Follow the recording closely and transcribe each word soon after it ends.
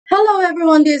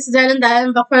everyone, this is Jen and I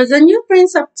am back for the new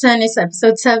Prince of Tennis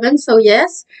episode 7. So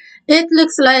yes, it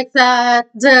looks like that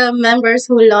the members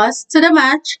who lost to the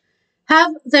match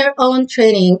have their own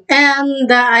training.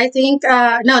 And I think,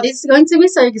 no, this is going to be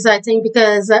so exciting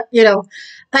because,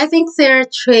 I think their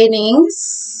training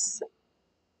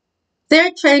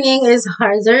is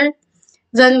harder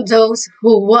than those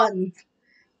who won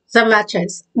the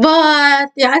matches. But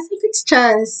yeah, I think it's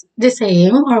just the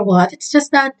same or what. It's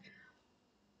just that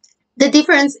the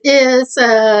difference is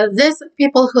these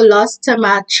people who lost a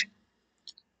match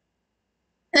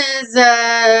is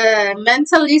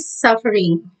mentally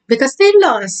suffering because they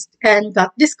lost and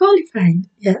got disqualified.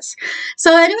 Yes.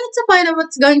 So anyway, to find out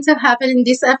what's going to happen in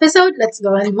this episode, let's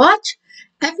go and watch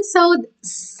episode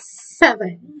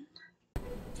 7.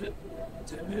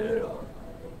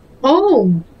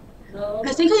 Oh,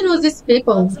 I think I know these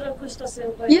people.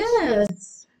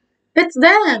 Yes, it's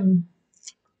them.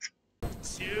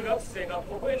 中学生が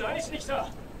ここへ何しに来た。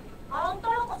あんた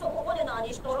らこそここで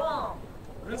何しとらん。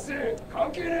うるせえ、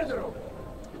関係ねえだろ。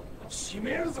閉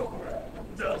めるぞこれ。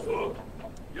だぞ。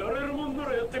やれるもんな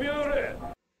らやってみやがれ。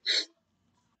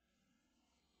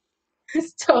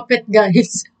Stop it,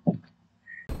 guys.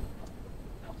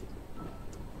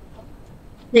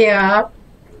 Yeah.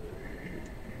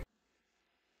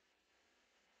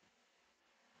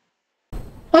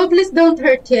 Oh, please don't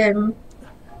hurt him.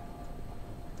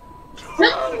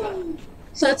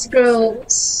 Such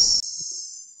gross.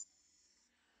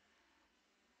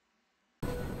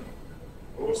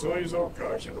 遅いぞ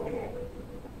ガキども。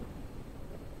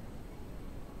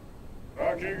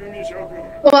負け組諸君。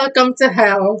Welcome to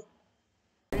hell,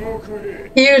 動く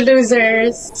れ。 you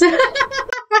losers.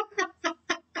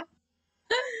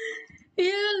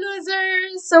 You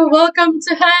losers. So welcome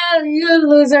to hell, you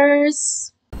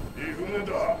losers. いい船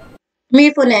だ。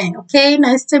 Mifune, okay?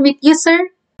 Nice to meet you, sir.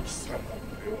 貴様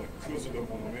のようなクズども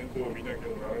の面倒を見なきゃなら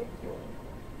んとは。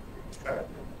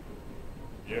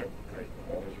厄介な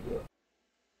話だ。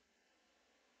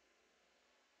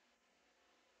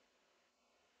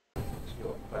酔っ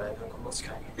払いがこの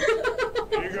近い。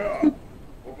いいが、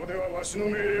ここではわしの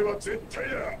命令は絶対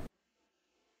だ。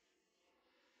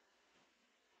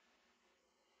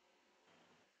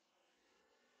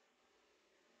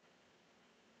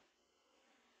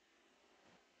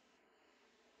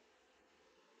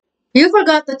You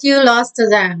forgot that you lost to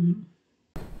them.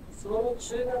 その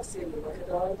中学生に負け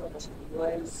たあんたたちに言わ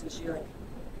れる筋合い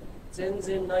全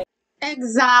然ない。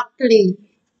 Exactly.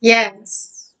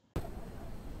 Yes.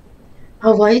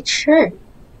 A white shirt.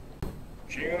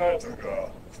 着替えたか、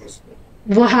クズ。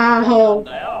 Wow.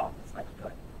 だよ。さっきか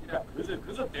らいやクズ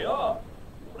クズってよ。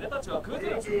俺たちはクズ。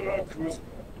クズはクズ。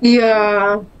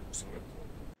 Yeah. それと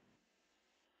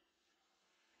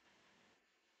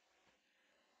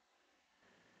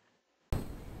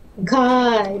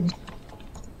God.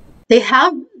 They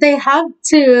have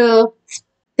to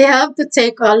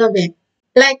take all of it.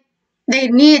 Like they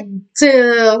need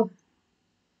to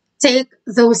take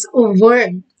those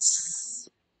words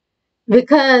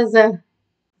because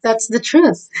that's the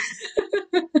truth.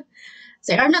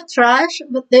 They are not trash,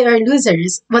 but they are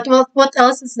losers. But what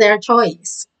else is their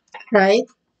choice, right?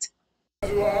 ま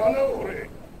ずは穴を掘れ。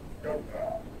やる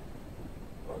か。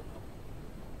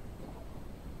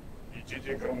1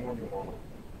時間後にも。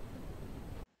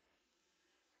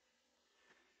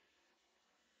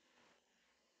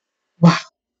 Wow.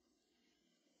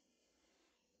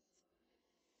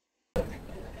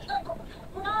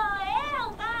 もうええやん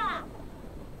か。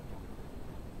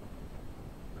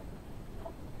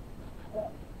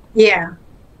 Yeah.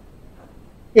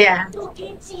 Yeah. ド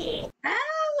キンチ。 Ow!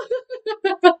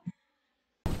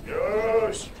 よ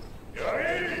ーし、や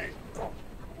れ。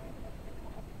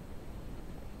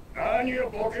何を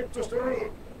ボケっとして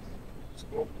る。ス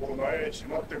コップを前へし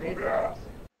まってくんか。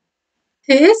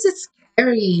 This is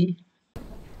scary.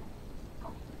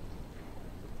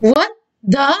 What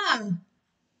the?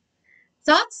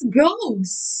 That's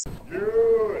gross. よ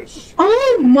ーし。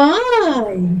 Oh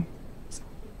my.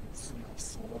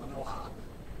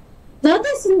 That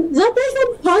is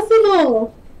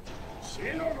impossible. 死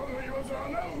の子の言わず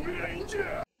穴を埋めりゃいいんじ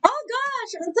ゃ。 Oh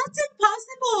gosh, that's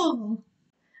impossible.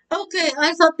 Okay,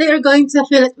 I thought they were going to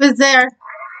fill it with their.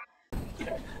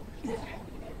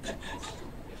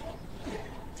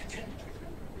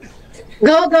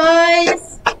 Go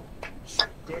guys. しっか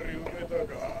り埋めた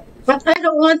か。 But I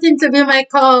don't want him to be my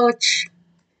coach.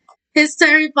 He's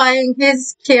terrifying.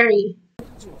 He's scary.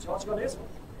 チャージがねえぞ。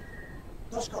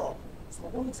確かそ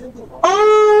こに全部が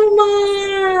Oh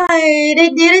my! They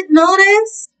didn't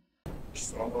notice? 貴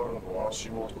様らの足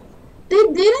元。 They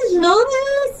didn't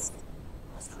notice?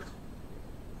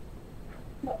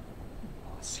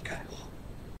 ジかよ。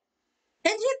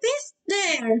And he pissed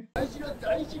there. 大事な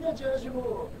大事なジャージ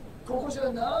もここじ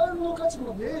ゃ何の価値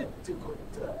もねえってこっ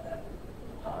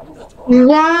た。なんだと。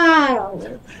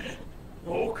 Wow.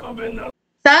 もう勘弁な。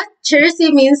 That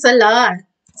jersey means a lot.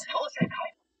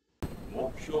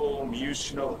 目標を見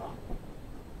失うな。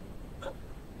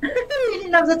 I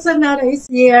really love that Sonata is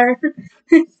here.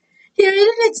 He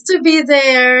really needs to be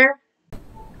there.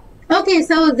 Okay,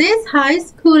 so these high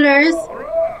schoolers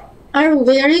are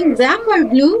wearing black or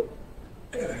blue.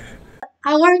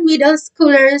 Our middle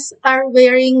schoolers are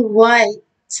wearing white.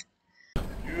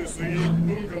 給水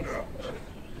文化だ。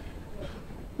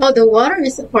 Oh, the water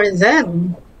is for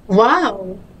them.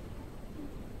 Wow.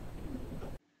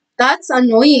 That's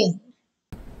annoying.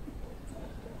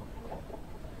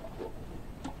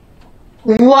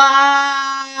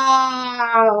 Wow.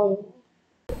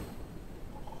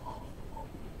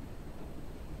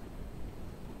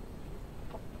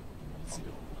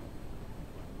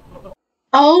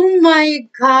 Oh my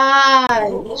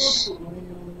gosh.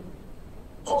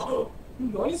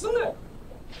 何すんねん。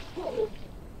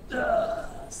あ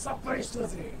あ、さっぱりした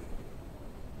ぜ。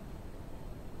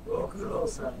ご苦労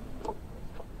さん。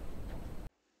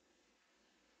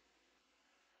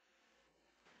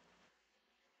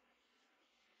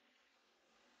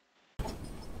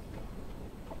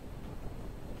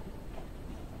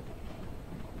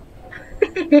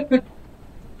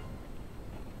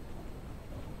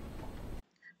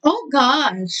Oh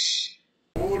gosh.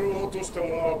 ボールを落とした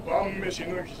者は晩飯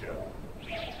抜きじゃ。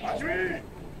始め。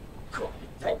こ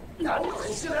一体何の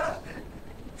練習だ。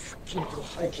腹筋と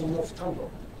背筋の負担度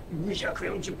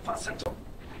 240%。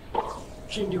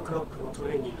 筋力アップのト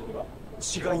レーニングには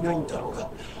違いないんだろう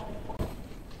が。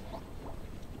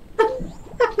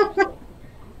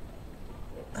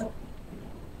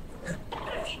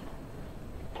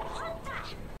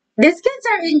 These kids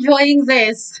are enjoying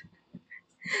this.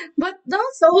 But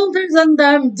those older than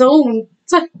them don't.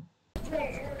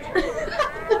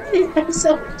 They're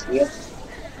so cute.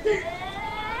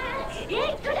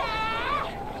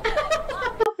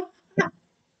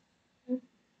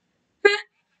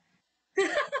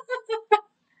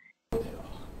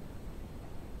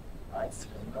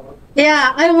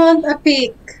 Yeah, I want a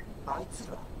pic. あいつ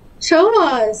ら Show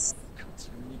us. 自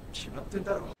分に決まってん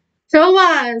だろ。 Show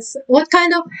us what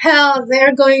kind of hell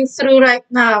they're going through right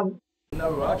now. そんな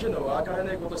わけのわから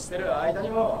ねえことしてる間に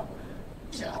も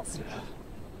やつら。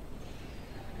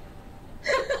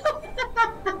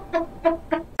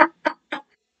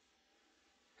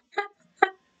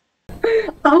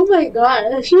 Oh my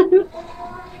gosh.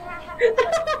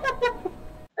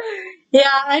 Yeah,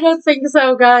 I don't think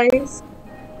so, guys.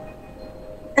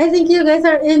 I think you guys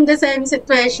are in the same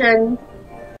situation.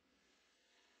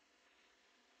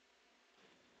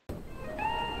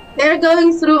 They're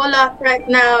going through a lot right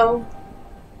now.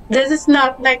 This is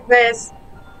not like this.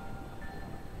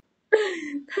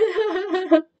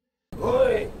 お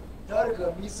い、誰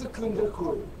か水汲んで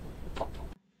こい。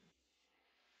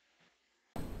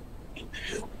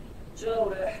じゃあ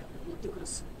俺行ってくるっ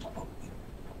す。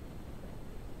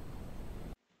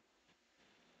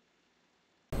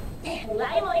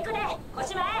ワイも行くで、こ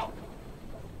しまえ。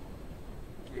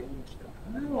元気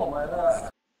だなお前ら。あ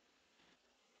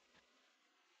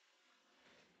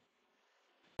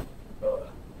あ、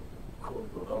今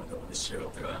度ダメだまでしやがっ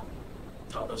たが、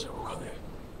ただじゃおかね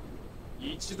え。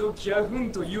一度ギャフ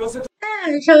ンと言わせた。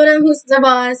 And show them who's the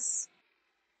boss.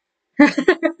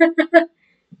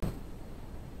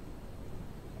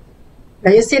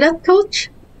 Now you see that,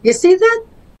 coach? You see that?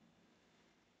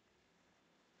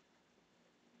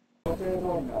 予定通り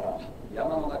なら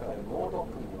山の中で猛特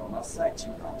訓の真っ最中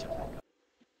なんじゃないか。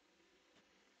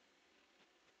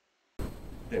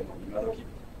でも今時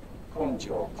根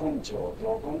性根性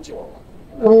ど根性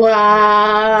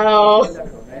Wow. だけ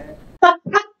どね。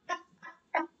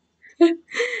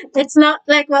 It's not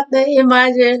like what they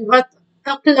imagined, but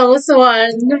a close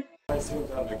one. 最先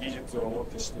端の技術をもっ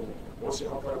てして推し量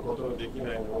ることのでき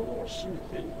ないものを秘め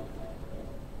ている。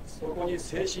そこに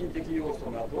精神的要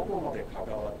素がどこまで関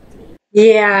わっている。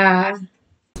 Yeah.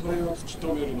 それを突き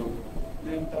止めるのが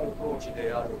メンタルコーチ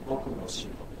である僕の仕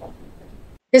事。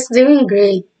 He's doing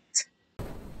great.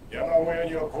 山小屋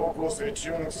には高校生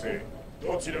中学生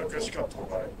どちらかしか飛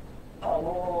ばれ。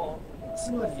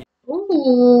つまり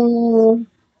Ooh.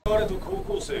 彼と高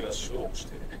校生が勝負し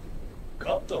て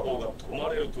勝った方が泊ま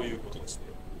れるということですね。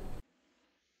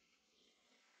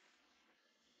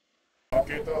負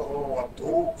けた方は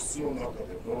洞窟の中で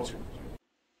野宿。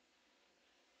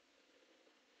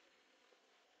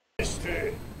し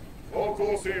て高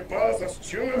校生 VS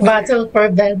中学生 Battle for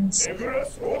beds. 手ぶら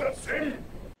争奪戦。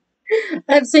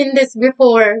I've seen this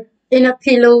before in a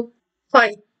pillow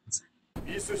fight.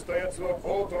 ミスした奴は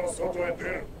コートの外へ出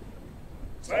る。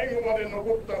最後まで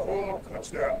残った方の勝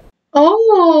ちだ。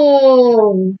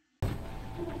Oh,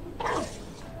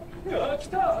 あ、来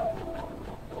た。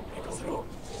任せろ。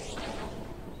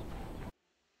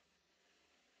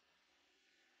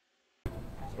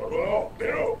そこの出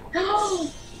ろ。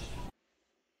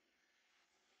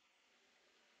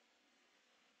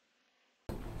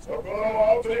そこの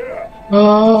アウトや。出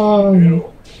oh,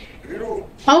 ろ。出ろ。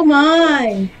 oh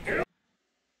my.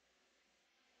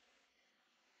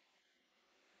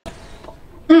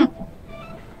 Hmm.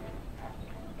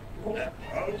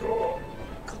 アウト。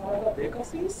体でか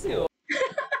すぎっすよ。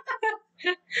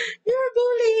 You're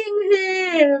bullying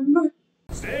him.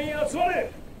 全員集ま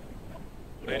れ。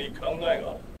俺に考え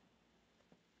がある。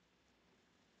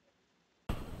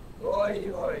お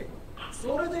いおい、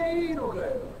それでいいのかよ。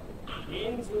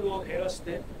人数を減らし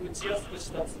て打ちやすく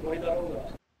したつもりだろう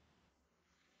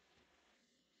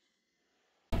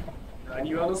が。な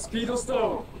にわのスピードスター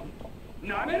を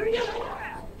なめるんやない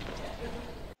か。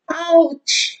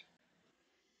 Ouch.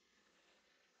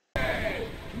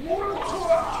 モルト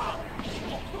は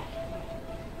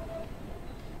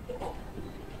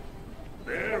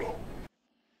出ろ。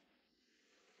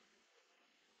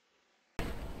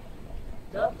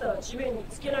だったら地面に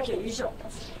つけなきゃいいじゃん。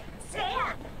せ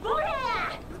やボレー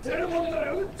打てるもんな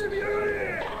ら打ってみやが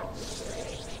れ。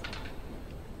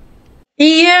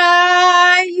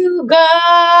 Yeah, you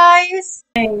guys.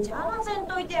 邪魔せん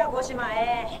といてやごしま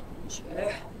え。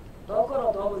だか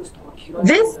らダブルスとか嫌いなん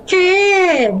だ These よ。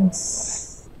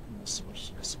 kids. 西も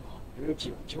東もルーキ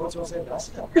ーは協調性な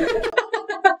しだ。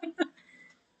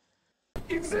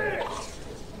行くぜ。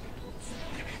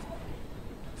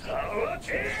たわ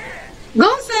け。 Go,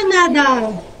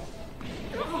 Sanada.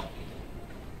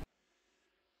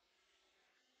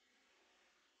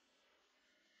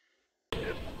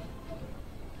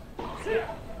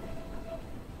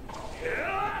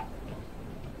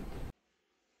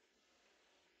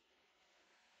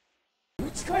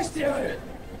 打ち返してやる。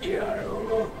や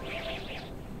ろう。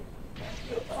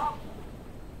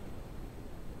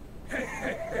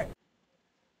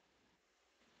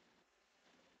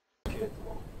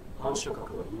反射角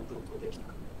がインプットできた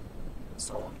か。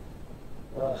さあ、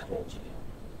ああ、レンジ。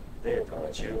データ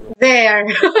が十分。 There.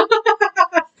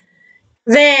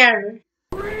 There.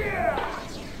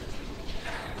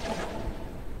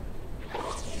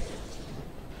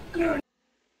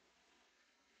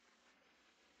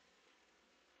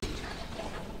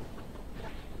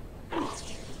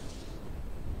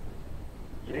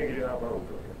 イレギュラーバウン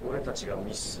ドで俺たちが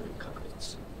ミスする確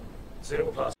率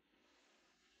 0%。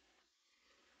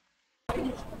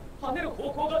 跳ねる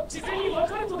方向が事前に分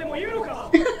かるとでも言うのか。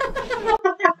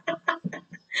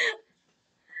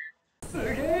す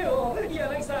げえよ。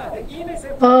柳さん、いいね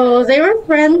先輩。 Oh, they were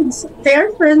friends. They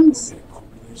are friends. コン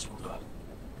ビネーションだ。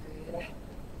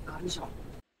あるじゃん。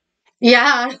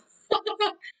 Yeah.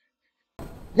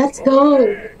 Let's go.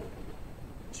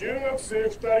 中学生2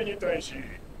人に対し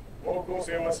高校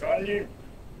生は3人。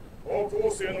高校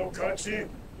生の勝ちや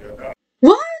な。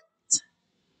 What?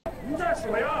 んだそ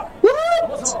れは。そ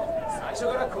もそも最初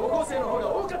から高校生の方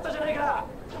が多かったじゃないか。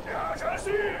やかし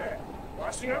い。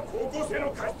わしが高校生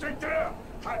の勝ちと言ったら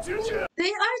勝ちるんじゃ。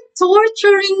 They are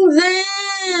torturing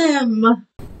them.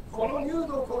 この入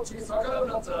道コーチに逆らう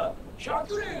なんざ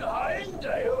100年早いん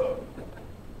だよ。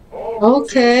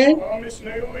 Okay. 晩飯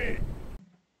の用意。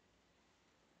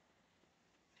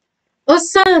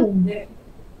 Osan. ね、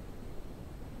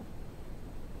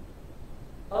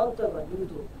あんたが誘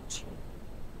導コーチ。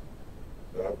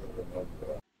だからなんだ。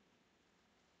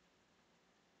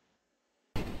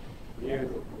誘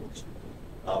導コーチ。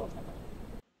あんただ。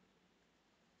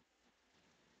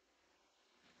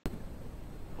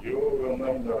用がな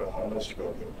いなら話しかけ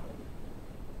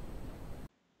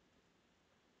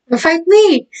ろ。 Fight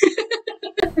me.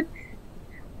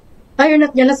 Oh, you're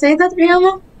not gonna say that,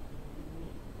 Ryoma?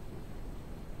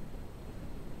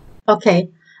 Okay.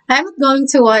 I'm not going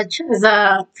to watch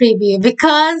the preview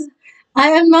because I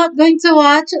am not going to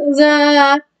watch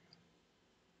the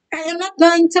I am not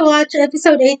going to watch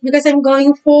episode 8 because I'm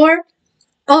going for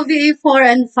OVA 4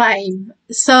 and 5.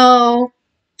 So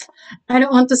I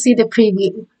don't want to see the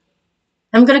preview.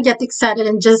 I'm gonna get excited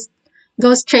and just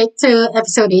go straight to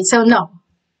episode 8. So no,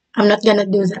 I'm not gonna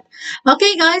do that.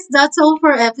 Okay guys, that's all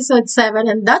for episode 7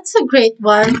 and that's a great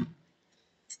one.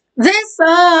 This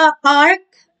arc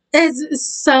is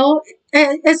so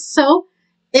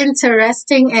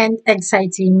interesting and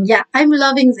exciting. Yeah, I'm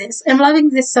loving this. I'm loving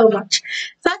this so much.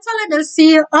 That's all, and I'll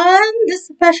see you on the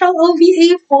special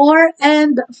OVA 4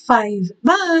 and 5.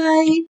 Bye!